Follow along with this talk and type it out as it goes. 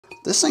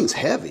This thing's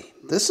heavy.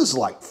 This is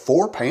like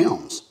 4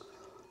 pounds.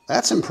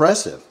 That's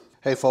impressive.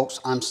 Hey folks,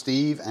 I'm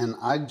Steve and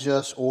I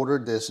just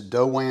ordered this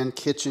Dowan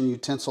kitchen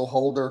utensil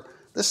holder.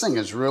 This thing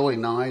is really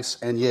nice,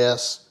 and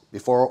yes,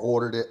 before I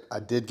ordered it, I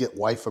did get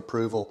wife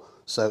approval,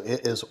 so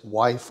it is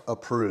wife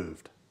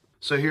approved.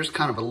 So here's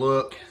kind of a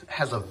look. It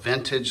has a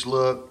vintage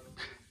look.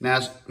 Now,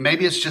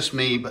 maybe it's just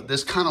me, but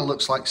this kind of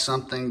looks like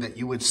something that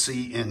you would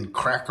see in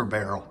Cracker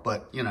Barrel,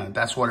 but you know,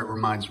 that's what it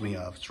reminds me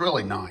of. It's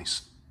really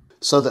nice.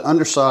 So the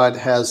underside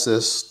has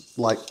this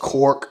like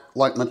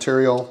cork-like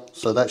material,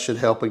 so that should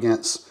help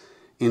against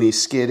any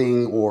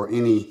skidding or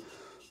any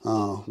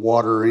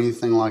water or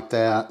anything like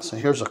that. So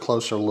here's a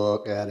closer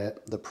look at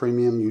it. The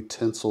Premium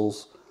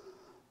Utensils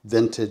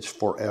Vintage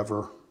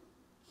Forever.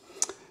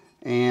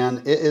 And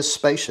it is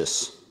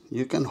spacious.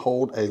 You can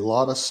hold a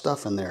lot of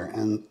stuff in there.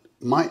 And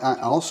might I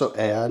also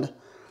add,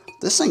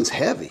 this thing's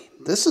heavy.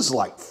 This is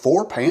like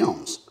 4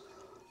 pounds.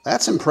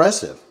 That's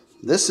impressive.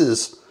 This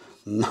is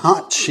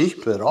not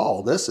cheap at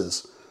all. This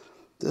is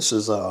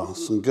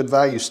some good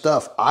value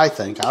stuff, I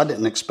think. I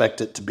didn't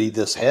expect it to be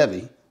this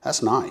heavy.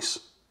 That's nice.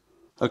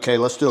 Okay,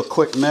 let's do a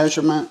quick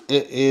measurement.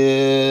 It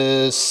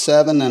is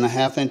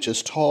 7.5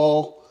 inches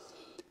tall,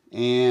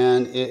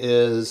 and it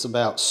is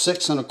about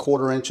 6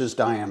 1/4 inches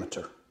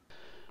diameter.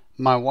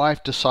 My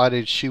wife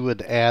decided she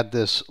would add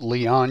this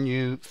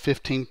Lionu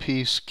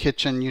 15-piece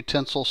kitchen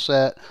utensil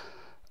set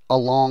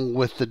along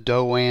with the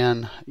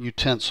Dowan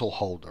utensil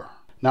holder.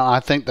 Now,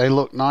 I think they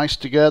look nice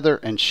together,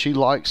 and she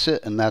likes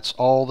it, and that's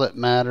all that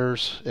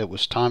matters. It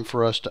was time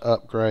for us to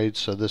upgrade,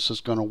 so this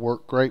is going to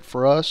work great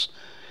for us.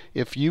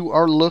 If you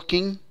are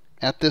looking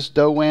at this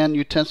Dowan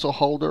utensil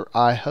holder,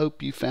 I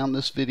hope you found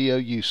this video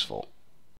useful.